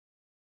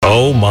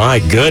Oh, my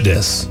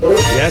goodness.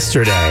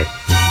 Yesterday,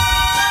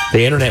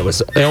 the internet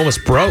it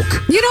almost broke.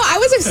 I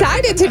was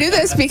excited to do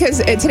this because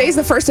today's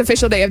the first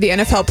official day of the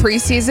NFL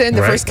preseason.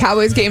 The first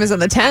Cowboys game is on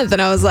the 10th.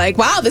 And I was like,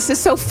 wow, this is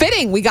so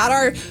fitting. We got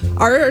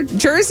our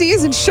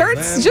jerseys and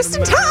shirts just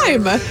in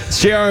time.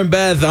 JR and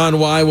Beth on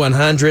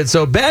Y100.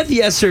 So Beth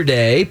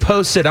yesterday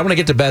posted, I want to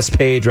get to Beth's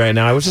page right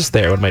now. I was just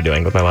there. What am I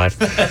doing with my life?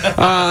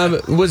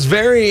 It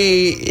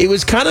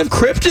was kind of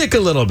cryptic a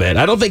little bit.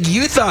 I don't think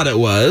you thought it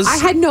was. I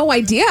had no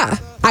idea.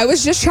 I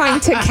was just trying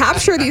to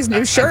capture these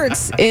new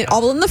shirts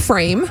all in the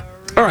frame.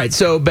 All right,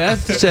 so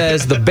Beth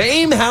says the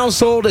Boehm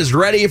household is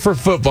ready for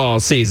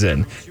football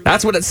season.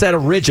 That's what it said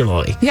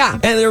originally. Yeah.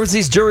 And there was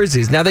these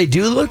jerseys. Now, they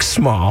do look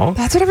small.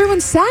 That's what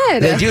everyone said.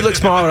 They do look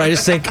small, but I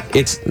just think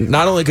it's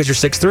not only because you're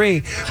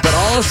 6'3", but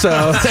also...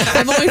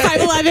 I'm only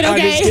 5'11", okay? I'm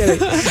just kidding.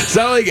 It's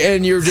not like,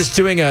 and you're just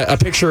doing a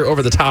picture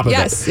over the top of it.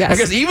 Yes.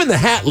 Because even the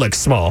hat looks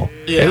small.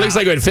 Yeah. It looks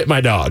like it would fit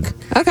my dog.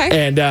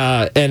 Okay. And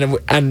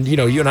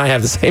you and I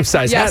have the same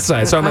size hat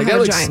size. So I'm like, that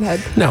looks... giant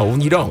head. No,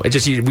 you don't. We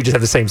just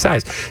have the same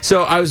size.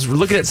 So I was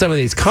looking at some of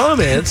these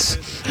comments,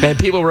 and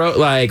people wrote,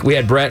 like, we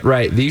had Brett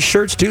write, these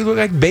shirts do look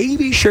like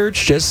baby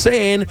shirts, just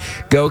saying,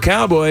 go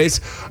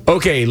Cowboys.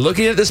 Okay,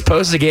 looking at this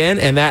post again,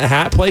 and that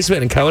hat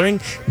placement and coloring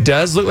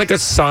does look like a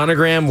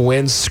sonogram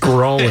when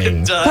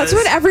scrolling. That's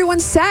what everyone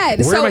said.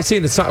 Where am I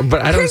seeing the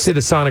but I don't see the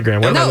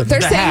sonogram.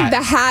 They're saying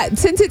the hat,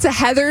 since it's a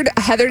heathered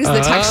is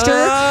the texture,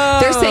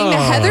 they're saying the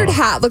heathered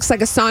hat looks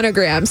like a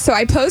sonogram. So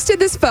I posted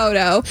this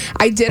photo,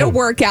 I did a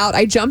workout,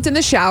 I jumped in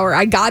the shower,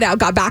 I got out,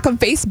 got back on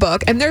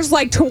Facebook, and there's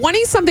like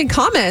 20-something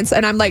comments,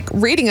 and I'm like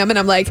reading them, and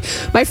I'm like,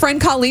 my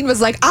friend Colleen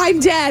was like, I'm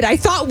dead. I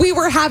thought we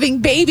were having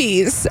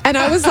babies. And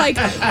I was like,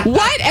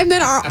 what? And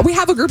then we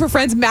have a group of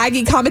friends,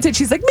 Maggie commented,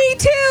 she's like, me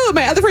too.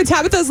 My other friend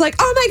Tabitha's like,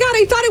 oh my God,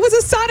 I thought it was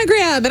a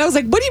sonogram. And I was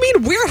like, what do you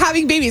mean we're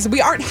having babies?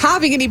 We aren't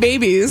having any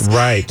babies.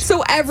 Right.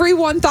 So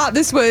everyone thought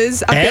this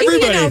was a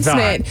baby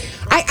announcement.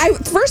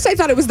 First I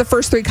thought it was the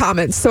first 3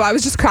 comments, so I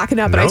was just cracking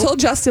up. And I told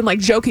Justin, like,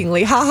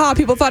 jokingly, haha,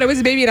 people thought it was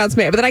a baby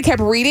announcement. But then I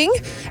kept reading,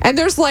 and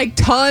there's like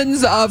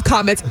tons of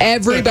comments.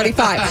 Everybody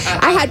thought.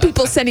 I had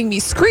people sending me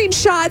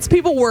screenshots.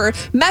 People were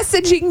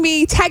messaging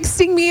me,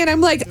 texting me, and I'm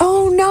like,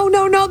 oh,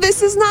 no,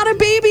 this is not a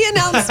baby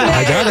announcement.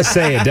 I gotta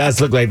say, it does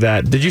look like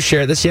that. Did you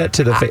share this yet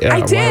to the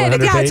I did.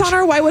 Y100 Yeah, page? it's on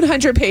our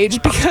Y100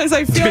 page because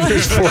I feel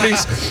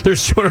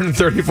there's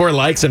 234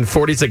 likes and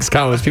 46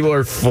 comments. People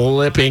are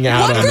flipping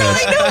out one on girl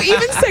this. I know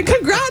even said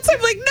congrats.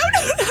 I'm like, no.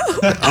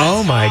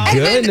 Oh my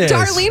goodness. And then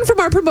Darlene from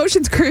our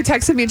promotions crew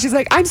texted me, and she's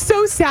like, I'm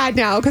so sad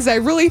now because I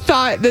really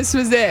thought this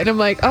was it. And I'm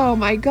like, oh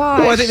my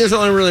God. Well, I think there's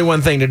only really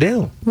one thing to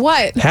do.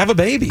 What? Have a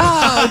baby.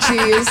 Oh,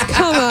 jeez.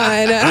 Come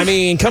on. I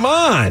mean, come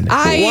on.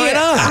 Why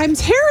not? I'm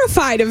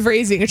terrified of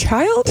raising a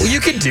child. Well, you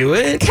can do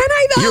it. Can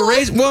I, though?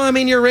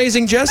 You're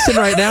raising Justin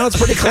right now. It's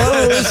pretty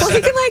close. Well,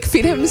 he can, like,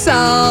 feed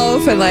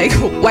himself and, like,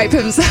 wipe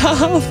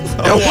himself.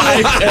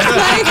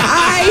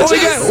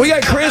 We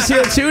got Chris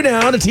here, too,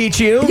 now to teach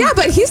you. Yeah,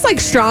 but he's, like,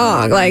 strong.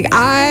 Like,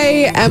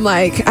 I am,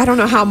 like, I don't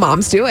know how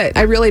moms do it.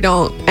 I really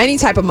don't. Any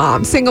type of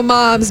mom. Single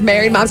moms,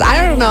 married moms.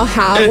 I don't know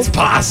how. It's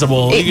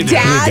possible.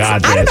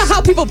 Dads. I don't know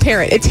how people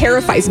parent. It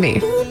terrifies me.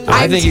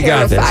 I think you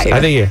got this. I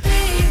think you...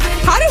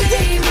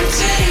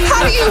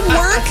 How do you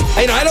work?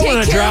 I don't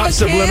want to drop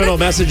subliminal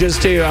messages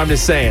to you. I'm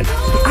just saying.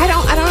 I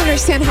don't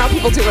understand how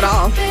people do it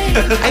all.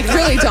 I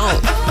really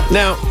don't.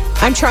 Now,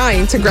 I'm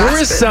trying to grasp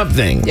there is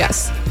something.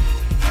 Yes.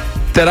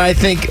 That I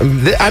think,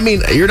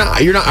 you're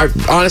not,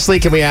 honestly,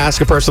 can we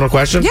ask a personal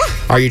question? Yeah.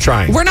 Are you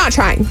trying? We're not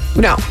trying.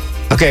 No.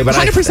 Okay, but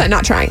 100%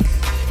 not trying.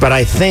 But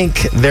I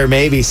think there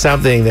may be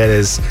something that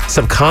is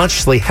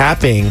subconsciously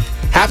happening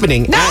at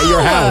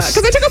your house.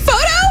 Because I took a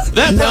photo?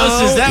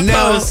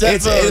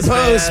 It's a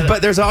post,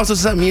 but there's also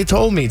something you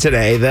told me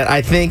today that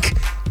I think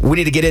we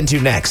need to get into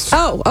next.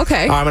 Oh,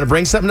 okay. I'm going to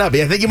bring something up.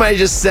 I think you might have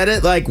just said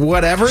it like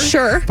whatever.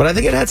 Sure. But I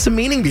think it had some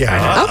meaning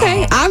behind it.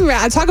 Okay.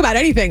 I talk about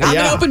anything. I'm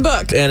an open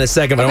book. In a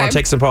second, but I want to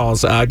take some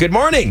calls. Good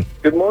morning.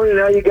 Good morning.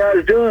 How you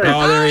guys doing?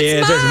 Oh, there he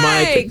is. There's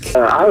Mike.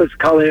 I was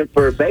calling in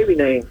for a baby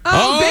name.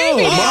 Oh,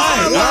 baby. Mike.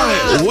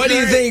 All right. What do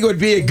you think would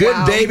be a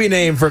good baby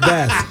name for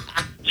Beth?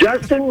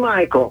 Justin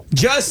Michael.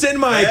 Justin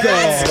Michael.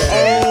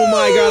 Oh,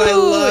 my God. I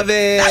love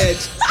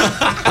it.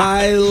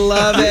 I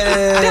love it.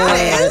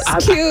 That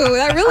is cute.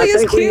 That really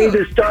is cute. I think we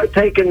need to start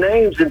taking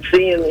names and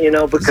seeing,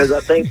 because I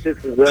think this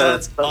is...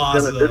 That's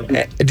awesome.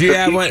 Do you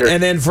have one?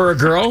 And then for a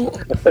girl?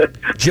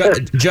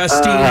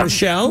 Justine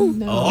Michelle?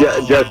 No.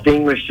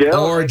 Justine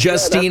Michelle. Or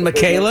Justine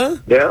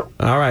Michaela? Yeah.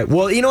 All right.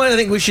 Well, you know what I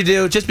think we should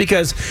do? Just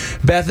because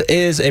Beth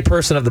is a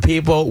person of the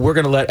people, we're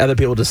going to let other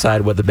people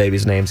decide what the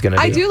baby's name's going to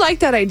be. I do like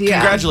that idea.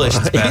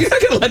 Congratulations, Beth. You're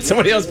not going to let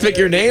somebody else pick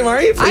your name, are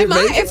you? I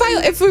might,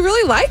 if we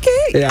really like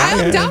it. Yeah,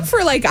 I'm down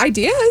for,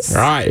 ideas.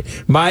 All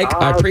right. Mike,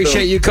 I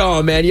appreciate you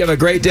calling, man. You have a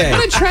great day.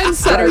 What a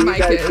trendsetter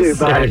Mike is.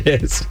 There it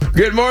is.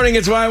 Good morning.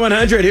 It's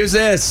Y100. Who's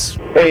this?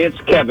 Hey, it's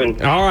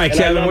Kevin. All right,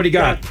 Kevin. What do you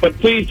got? But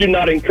please do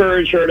not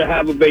encourage her to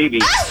have a baby.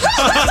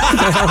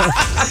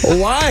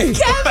 Why?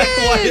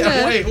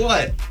 Kevin! Wait,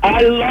 what?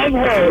 I love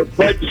her,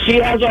 but she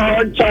has a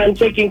hard time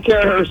taking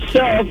care of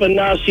herself, and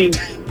now she's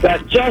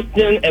that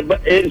Justin,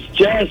 but it's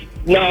just,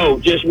 no,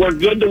 just we're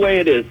good the way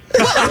it is.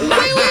 Wait.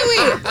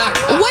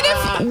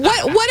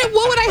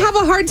 What would I have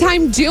a hard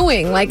time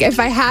doing? Like if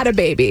I had a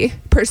baby,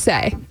 per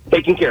se,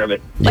 Taking care of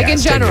it. like in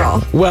Yes, take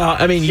general. care. Well,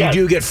 I mean, you Yes.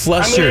 do get I mean,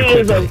 flustered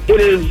it quickly.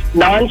 is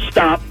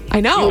nonstop.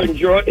 I know. You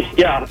enjoy,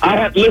 yeah. I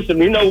have, listen,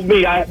 you know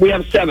me, we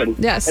have 7.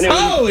 Yes. And it was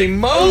Holy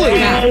moly!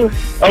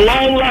 a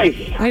long life.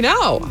 I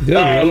know.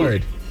 Good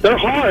Lord. They're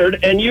hard,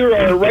 and you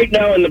are right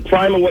now in the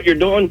prime of what you're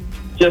doing.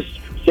 Just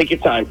take your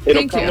time.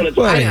 It'll Thank come you. when it's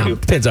Well, I right know. to you.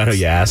 depends on who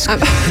you ask.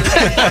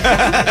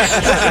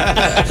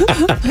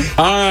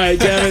 All right,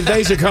 Kevin,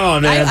 thanks for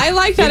calling, man. I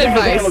like that You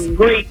guys advice. have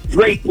a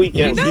great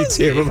weekend. You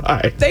too.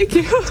 Bye. Thank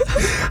you.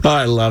 Oh,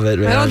 I love it,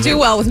 man. I don't do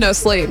well with no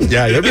sleep.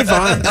 Yeah, you'll be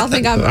fine. I'll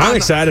think I'm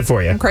excited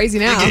for you. crazy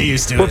now. Get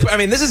used to it. I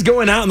mean, this is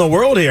going out in the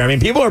world here. I mean,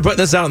 people are putting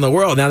this out in the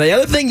world. Now, the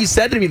other thing you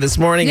said to me this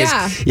morning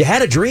Yeah. is you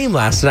had a dream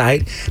last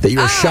night that you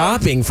were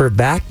shopping for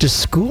back to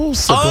school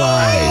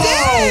supplies.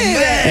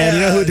 And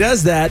you know who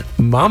does that?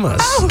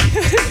 Mamas.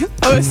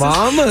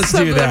 Mamas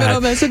do that.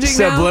 subliminal messaging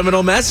now?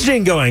 Subliminal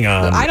messaging going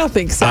on. I don't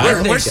think so.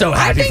 We're so I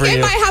happy think for it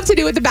you. might have to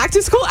do with the back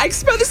to school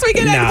expo this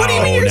weekend. What do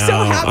you mean you're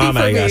so happy oh for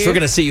my me? gosh, we're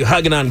gonna see you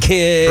hugging on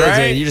kids, Right?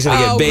 and you're just gonna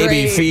get Oh, baby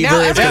great. fever. Now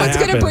It's everyone's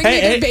gonna happen. bring me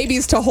Hey, their hey.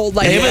 babies to hold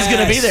like Ava's this.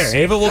 going to be there.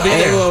 Ava will be Ava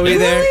there. will be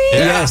there. Really?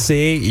 Yeah,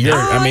 see, you're.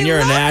 I mean, you're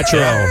a love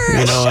natural. her.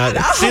 You know what? Shut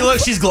up. See, look,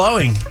 she's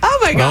glowing. Oh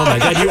my Oh god. my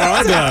God, you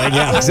are glowing.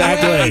 Yeah, Way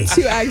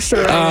exactly. too extra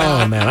right Oh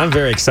now. man, I'm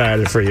very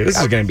excited for you. This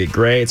is going to be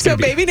great. It's So gonna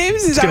be, baby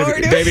names, is it's that gonna what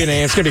be we're doing? baby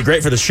names. It's going to be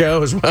great for the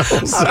show as well.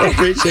 So I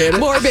appreciate it.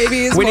 More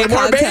babies. We more need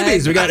more content.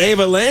 babies. We got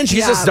Ava Lynn.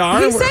 She's a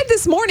star. He said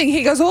this morning,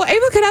 he goes, well,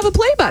 Ava could have a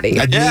play buddy.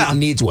 Yeah.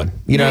 Needs one.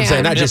 You know what I'm Man.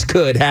 saying? Not just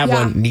could have Yeah.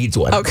 one, needs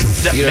one. Okay.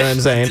 You know what I'm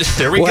saying?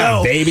 There we We'll have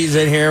go. babies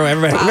in here.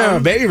 Everybody, no,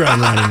 baby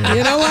running around in here.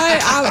 You know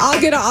what?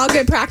 I'll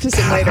get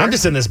practicing later. I'm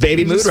just in this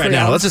baby mood Just right for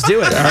now. real. Let's just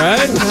do it. All right.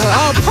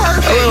 Oh,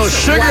 perfect. A little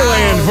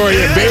Sugarland for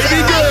you, baby It's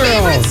my girl.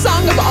 favorite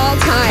song of all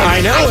time.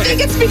 I know I it.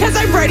 think it's because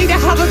I'm ready to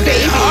have a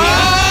baby.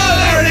 Oh,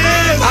 there it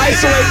is.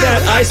 Isolate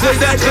that. Isolate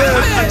that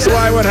clip. It's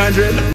Y100.